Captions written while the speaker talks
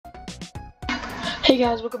Hey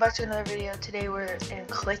guys, welcome back to another video. Today we're in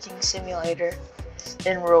clicking simulator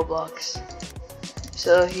in Roblox.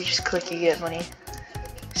 So if you just click, you get money.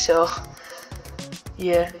 So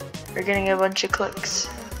yeah, we're getting a bunch of clicks.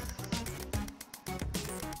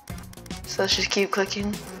 So let's just keep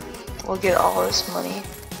clicking. We'll get all this money.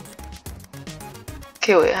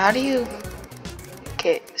 Okay, wait, how do you...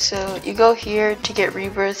 Okay, so you go here to get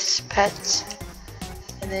rebirths, pets,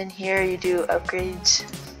 and then here you do upgrades.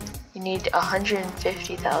 You need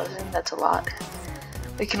 150,000, that's a lot.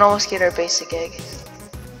 We can almost get our basic egg.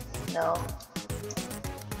 No.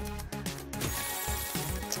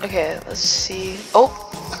 Okay, let's see. Oh!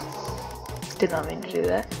 Did not mean to do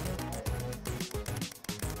that.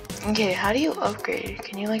 Okay, how do you upgrade?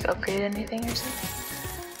 Can you like upgrade anything or something?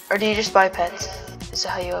 Or do you just buy pets? Is that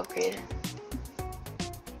how you upgrade?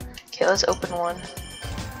 Okay, let's open one.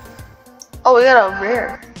 Oh, we got a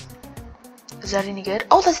rare. Is that any good?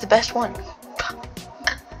 Oh, that's the best one.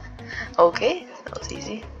 Okay, that was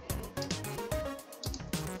easy.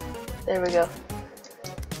 There we go.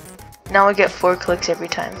 Now we get 4 clicks every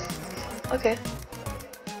time. Okay.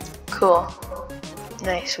 Cool.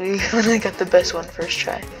 Nice, we finally got the best one first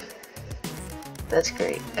try. That's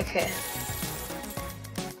great. Okay.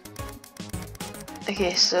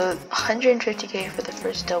 Okay, so 150k for the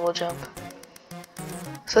first double jump.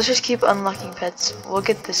 So let's just keep unlocking pets. We'll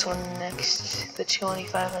get this one next, the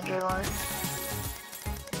 2500 one.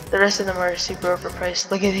 The rest of them are super overpriced.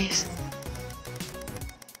 Look at these.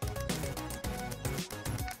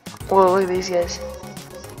 Whoa, look at these guys.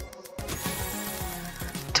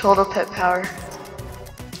 Total pet power.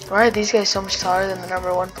 Why are these guys so much taller than the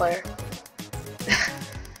 #1 player?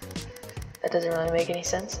 That doesn't really make any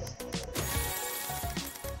sense.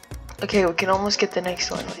 Okay, we can almost get the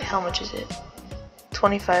next one. Wait, how much is it?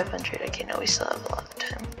 2500. Okay, no, we still have a lot of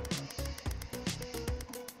time.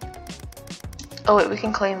 Oh wait, we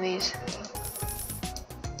can claim these.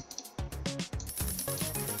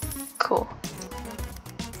 Cool.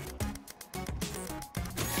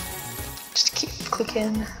 Just keep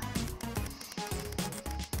clicking.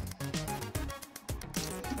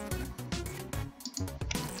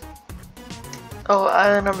 Oh,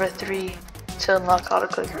 island number 3 to unlock auto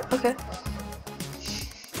clicker. Okay.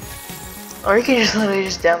 Or you can just literally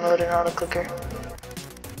just download an auto clicker.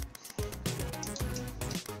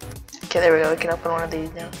 Okay, there we go. We can open one of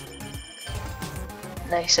these now.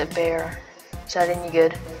 Nice, a bear. Is that any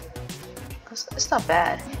good? It's not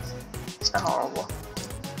bad. It's not horrible.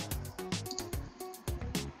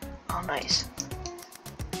 Oh, nice.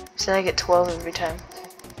 So I get 12 every time.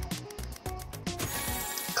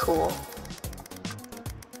 Cool.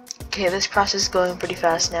 Okay, this process is going pretty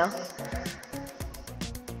fast now.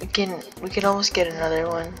 We can almost get another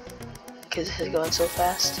one because this is going so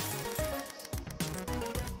fast.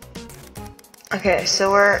 Okay,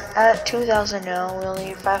 so we're at 2,000 now. We only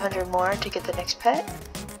need 500 more to get the next pet.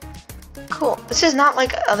 Cool. This is not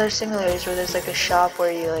like other simulators where there's like a shop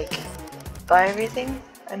where you like buy everything.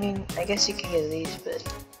 I mean, I guess you can get these, but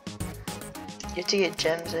you have to get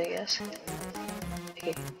gems, I guess.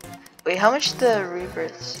 Okay. Wait, how much the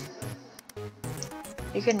rebirths?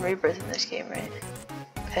 You can rebirth in this game, right?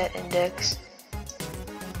 Pet index,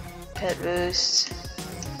 pet boost.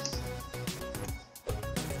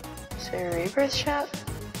 Is there a rebirth shop?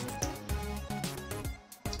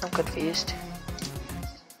 I'm confused.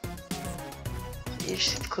 You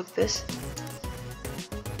just click this.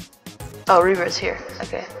 Oh, rebirth's here.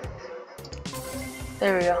 Okay.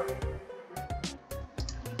 There we go.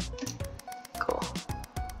 Cool.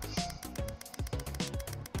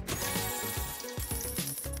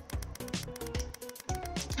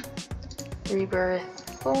 Rebirth.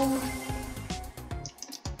 Boom.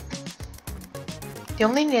 You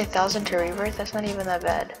only need 1,000 to rebirth. That's not even that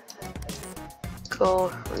bad.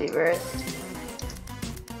 Cool. Rebirth.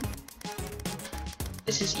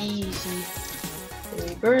 This is easy.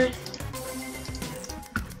 Rebirth.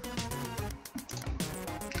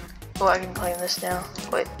 Oh, I can claim this now.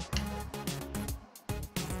 Wait.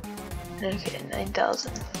 Okay,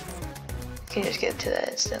 9,000. Can you just get to that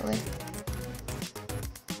instantly?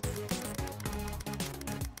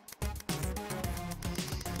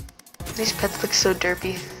 These pets look so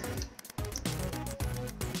derpy.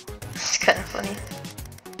 It's kind of funny.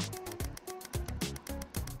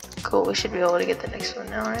 Cool, we should be able to get the next one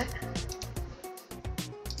now, right?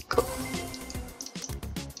 Cool.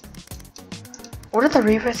 What do the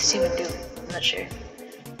rebirths even do? I'm not sure.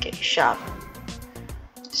 Okay, shop.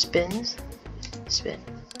 Spins. Spin.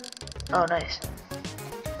 Oh, nice.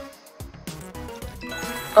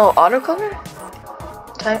 Oh, autocover?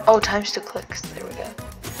 Times 2 clicks. There we go.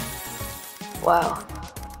 Wow.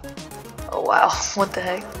 Oh wow, what the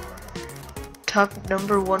heck? Top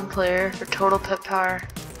 #1 player for total pet power.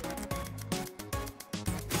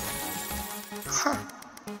 Huh.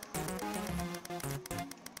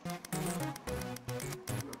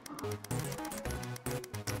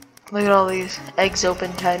 Look at all these. Eggs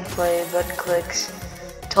open, time play, button clicks,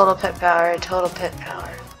 total pet power, total pet power.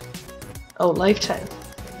 Oh, lifetime.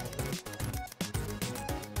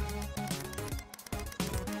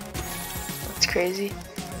 That's crazy.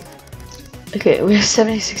 Okay, we have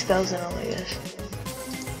 76,000 only, guys.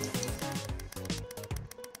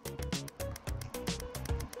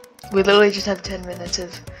 We literally just have 10 minutes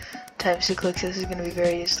of times to click, so this is gonna be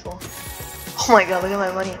very useful. Oh my god, look at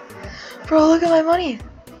my money. Bro, look at my money.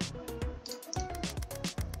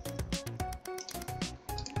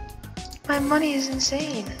 My money is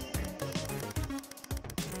insane.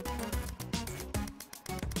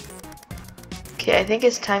 Okay, I think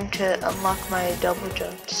it's time to unlock my double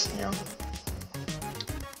jumps now.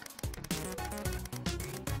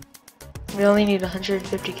 We only need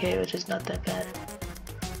 150k, which is not that bad.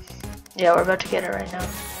 Yeah, we're about to get it right now.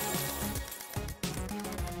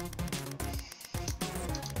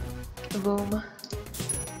 Boom.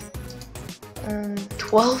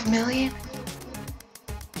 12 million?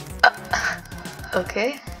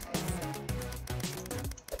 Okay.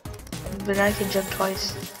 But I can jump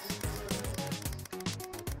twice.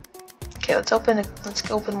 Okay, let's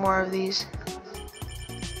open more of these.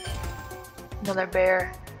 Another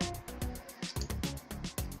bear.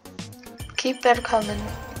 Keep that coming.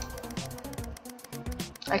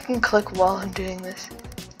 I can click while I'm doing this.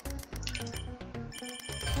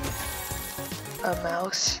 A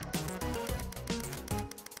mouse.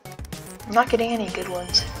 I'm not getting any good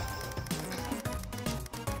ones.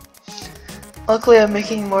 Luckily I'm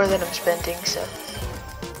making more than I'm spending, so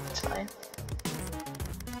it's fine.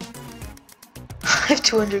 I have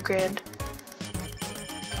 200 grand.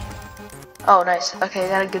 Oh, nice. Okay, I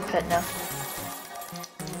got a good pet now.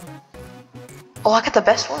 Oh, I got the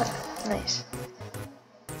best one. Nice.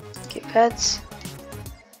 Get pets.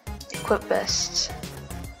 Equip bests.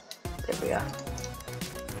 There we go.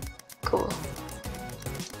 Cool.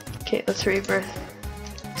 Okay, let's rebirth.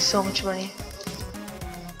 So much money.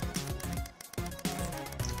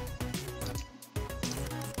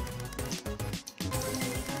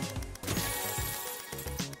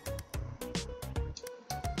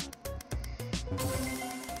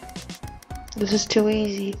 This is too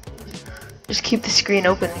easy. Just keep the screen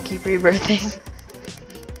open and keep rebirthing.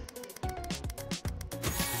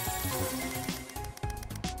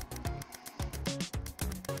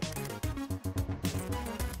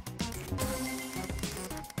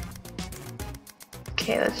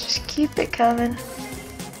 Okay, let's just keep it coming.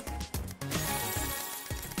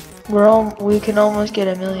 We can almost get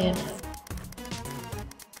 1 million.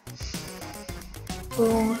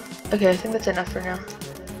 Boom. Okay, I think that's enough for now.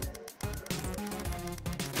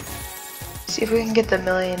 See if we can get the $1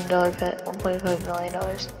 million pet, $1.5 million.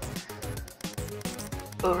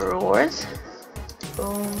 Rewards.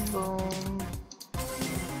 Boom, boom.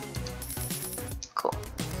 Cool.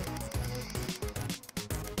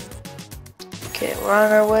 Okay, we're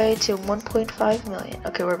on our way to 1.5 million.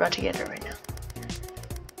 Okay, we're about to get it right now.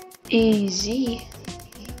 Easy.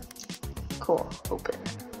 Cool. Open.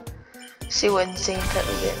 See what insane pet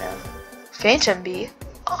we get now. Phantom bee.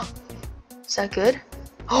 Oh, is that good?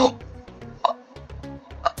 Oh.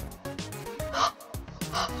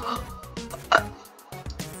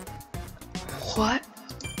 What?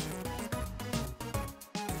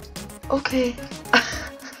 Okay.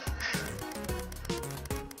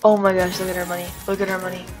 Oh my gosh, look at our money. Look at our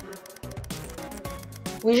money.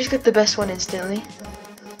 We just got the best one instantly.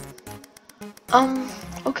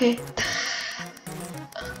 Okay.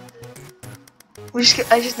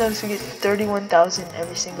 I just noticed we get 31,000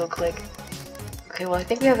 every single click. Okay, well I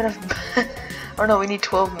think we have enough. Or no, we need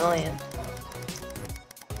 12 million.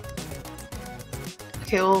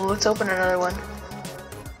 Okay, well let's open another one.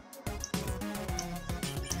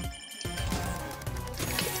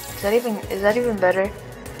 Okay, is that even better?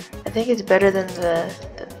 I think it's better than the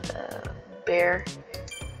bear.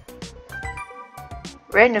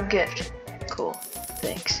 Random gift. Cool.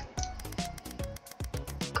 Thanks.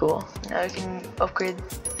 Cool. Now we can upgrade.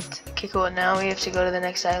 Okay, cool. Now we have to go to the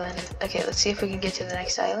next island. Okay, let's see if we can get to the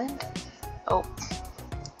next island. Oh.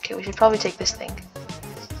 Okay, we should probably take this thing.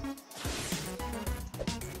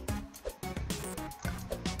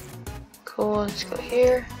 Cool, let's go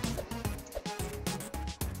here.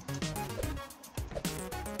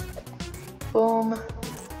 Boom.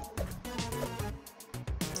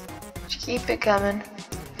 Just keep it coming.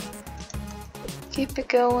 Keep it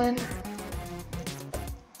going.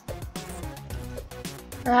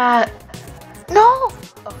 Ah, no!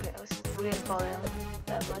 Okay, we didn't fall down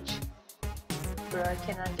that much. Bro, I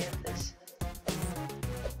cannot get this.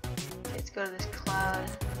 Okay, let's go to this cloud.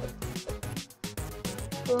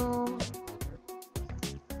 Boom.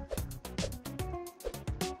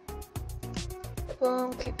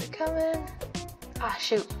 Boom, keep it coming. Ah,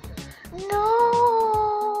 shoot. No!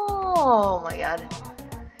 Oh my god.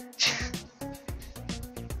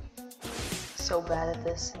 So bad at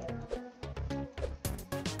this.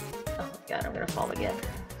 Oh my god, I'm gonna fall again.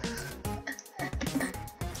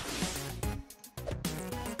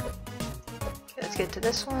 Okay, let's get to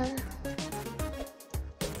this one.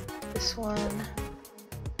 This one.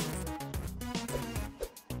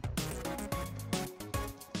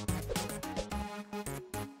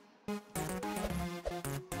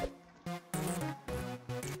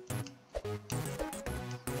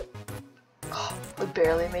 Oh, we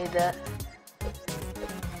barely made that.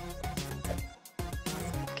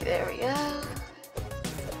 Okay, there we go.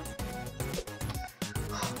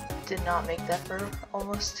 Did not make that for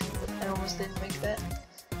almost. I almost didn't make that.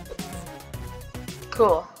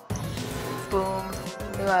 Cool. Boom.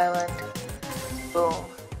 New island. Boom.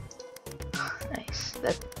 Nice.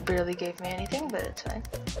 That barely gave me anything, but it's fine.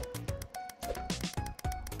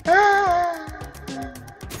 Ah!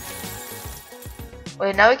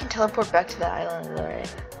 Wait, now we can teleport back to the island,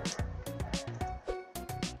 alright?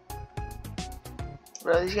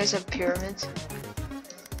 Bro, these guys have pyramids.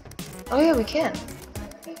 Oh yeah, we can.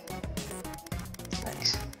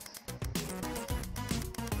 Nice.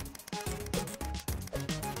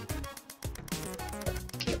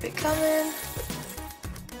 Keep it coming.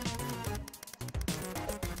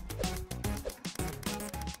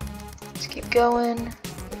 Let's keep going.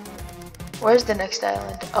 Where's the next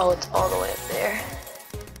island? Oh, it's all the way up there.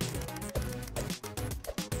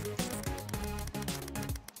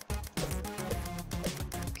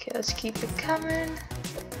 Okay, let's keep it coming.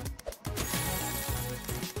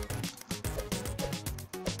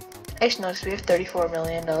 I just noticed we have $34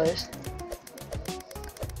 million.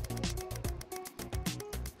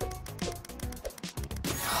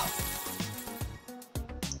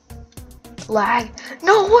 Lag.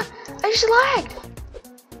 No, what? I just lagged.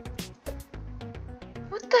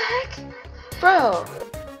 What the heck? Bro.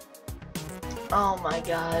 Oh my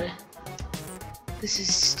god. This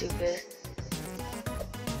is stupid.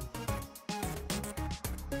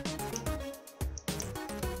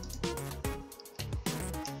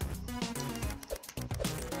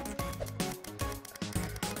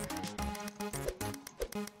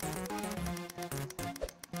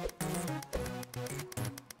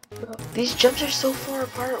 Bro, these jumps are so far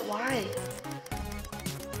apart. Why?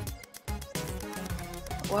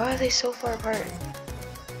 Why are they so far apart?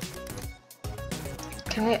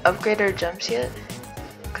 Can we upgrade our jumps yet?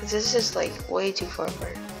 Cause this is like way too far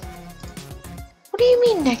apart. What do you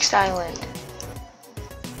mean next island?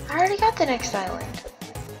 I already got the next island.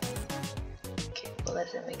 Okay, well that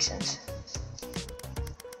doesn't make sense.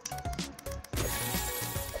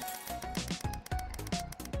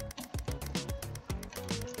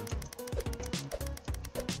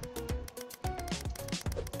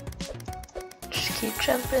 Just keep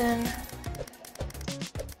jumping.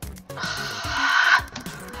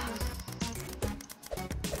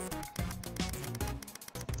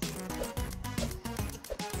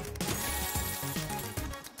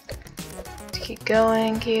 Keep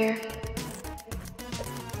going here.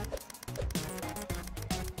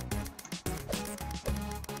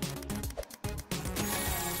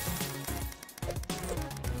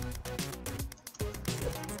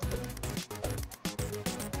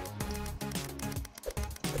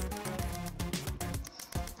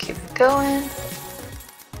 Keep it going.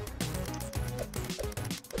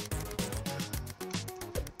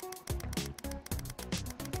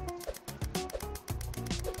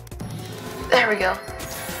 There we go.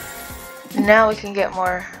 Now we can get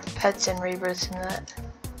more pets and rebirths in that.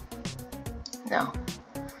 No.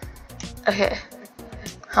 Okay.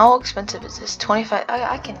 How expensive is this? 25.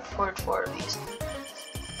 I can afford 4 of these.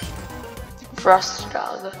 Frost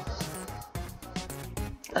dog.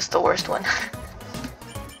 That's the worst one.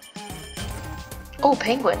 Oh,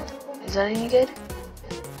 penguin. Is that any good?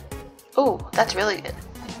 Oh, that's really good.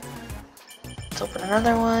 Let's open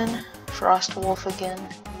another one. Frost wolf again.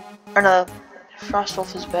 Or no, Frost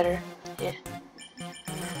wolf is better. Yeah.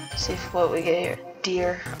 See what we get here.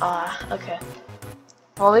 Deer. Ah, okay.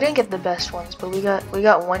 Well, we didn't get the best ones, but we got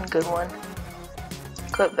one good one.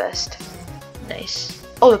 Equip best. Nice.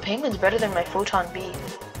 Oh, the penguin's better than my photon bee.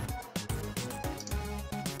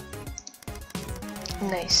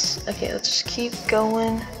 Nice. Okay, let's just keep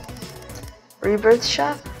going. Rebirth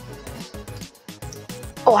shop.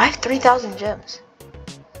 Oh, I have 3,000 gems.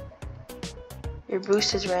 Your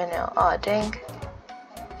boost is ran out. Aw, dang.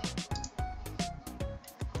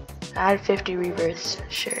 I had 50 rebirths.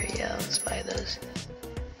 Sure, yeah, let's buy those.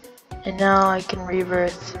 And now I can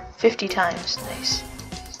rebirth 50 times. Nice.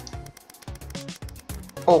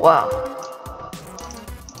 Oh, wow.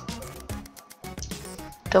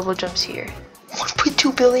 Double jumps here.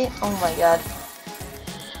 1.2 billion? Oh my god.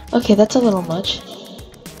 Okay, that's a little much.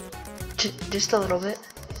 Just a little bit.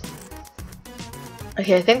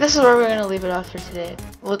 Okay, I think this is where we're gonna leave it off for today.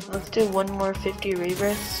 Let's do one more 50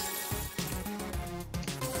 rebirths.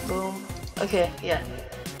 Boom. Okay, yeah.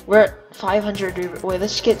 We're at 500 rebirths. Wait,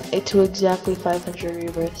 let's get it to exactly 500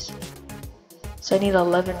 rebirths. So I need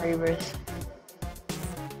 11 rebirths.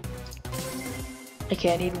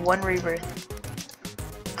 Okay, I need 1 rebirth.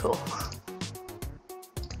 Cool.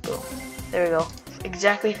 Boom. There we go.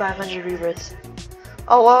 Exactly 500 rebirths.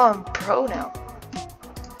 Oh wow, I'm pro now.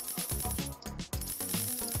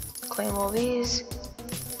 Claim all these.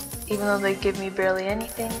 Even though they give me barely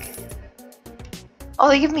anything. Oh,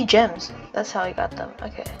 they give me gems. That's how I got them.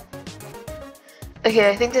 Okay. Okay,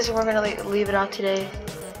 I think this is where we're gonna leave it out today.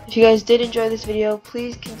 If you guys did enjoy this video,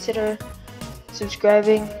 please consider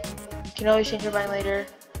subscribing. You can always change your mind later,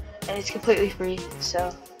 and it's completely free.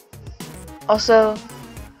 So, also,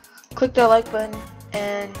 click that like button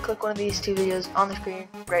and click one of these 2 videos on the screen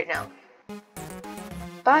right now.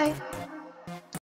 Bye!